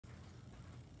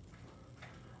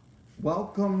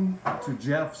Welcome to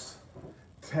Jeff's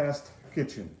Test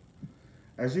Kitchen.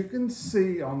 As you can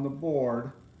see on the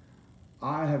board,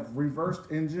 I have reverse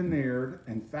engineered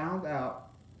and found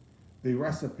out the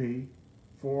recipe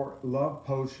for Love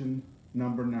Potion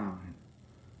number 9.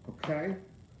 Okay,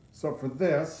 so for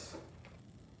this,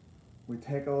 we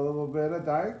take a little bit of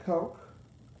Diet Coke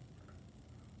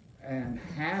and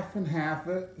half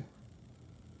it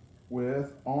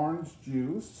with orange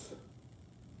juice.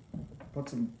 Put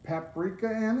some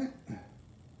paprika in it,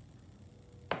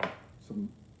 some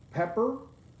pepper,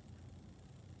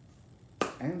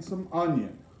 and some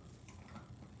onion.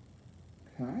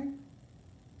 Okay,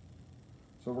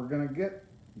 so we're gonna get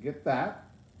that,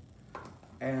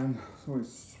 and so we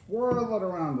swirl it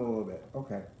around a little bit.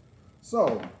 Okay,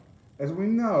 so as we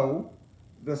know,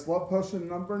 this Love Potion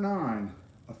number 9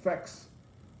 affects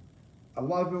a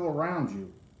lot of people around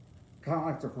you, kind of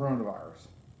like the coronavirus.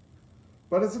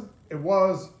 But it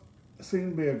was seen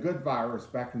to be a good virus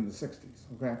back in the 60s,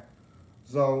 okay?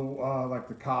 So like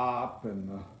the cop and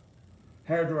the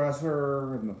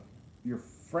hairdresser and your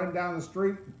friend down the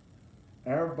street,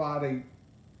 everybody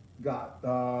got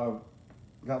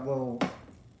little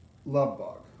love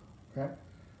bug, okay?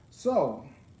 So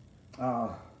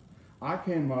I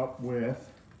came up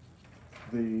with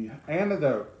the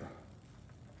antidote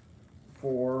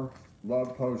for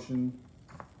Love Potion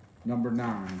number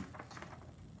 9.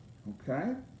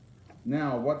 Okay,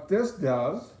 now what this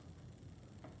does,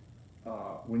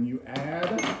 when you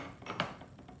add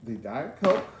the Diet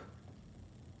Coke,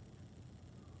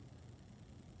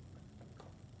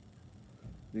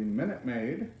 the Minute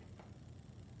Maid,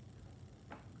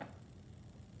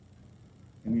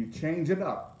 and you change it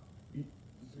up, you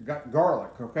got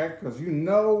garlic, okay, because you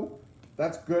know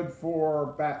that's good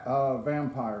for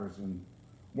vampires and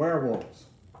werewolves.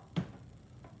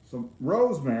 Some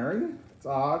rosemary. It's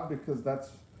odd because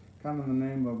that's kind of the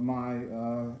name of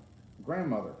my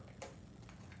grandmother.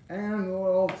 And a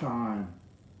little thyme,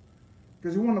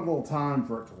 because you want a little time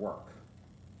for it to work.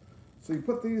 So you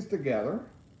put these together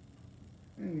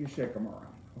and you shake them around.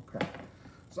 Okay.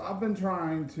 So I've been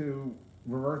trying to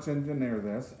reverse engineer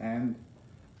this and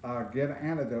get an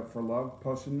antidote for Love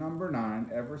Potion number 9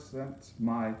 ever since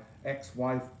my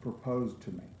ex-wife proposed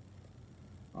to me.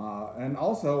 And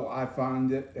also I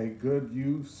find it a good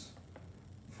use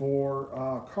for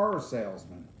car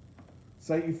salesmen.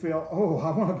 Say you feel, oh, I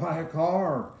want to buy a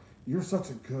car. You're such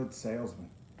a good salesman.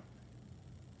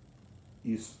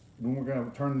 When we're going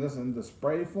to turn this into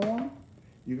spray form,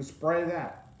 you can spray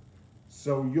that.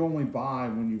 So you only buy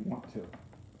when you want to.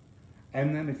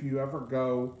 And then if you ever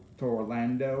go to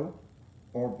Orlando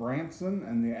or Branson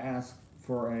and they ask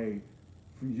for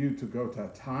you to go to a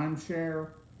timeshare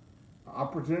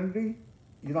opportunity,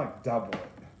 you like double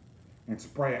it and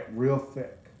spray it real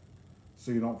thick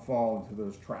so you don't fall into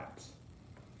those traps.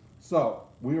 So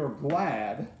we are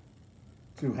glad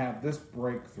to have this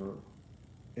breakthrough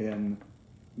in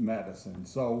medicine.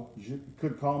 So you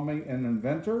could call me an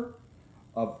inventor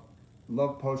of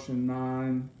Love Potion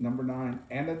number 9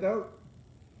 antidote.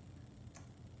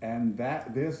 And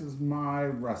this is my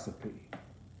recipe.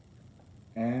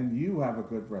 And you have a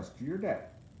good rest of your day.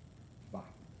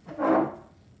 Bye.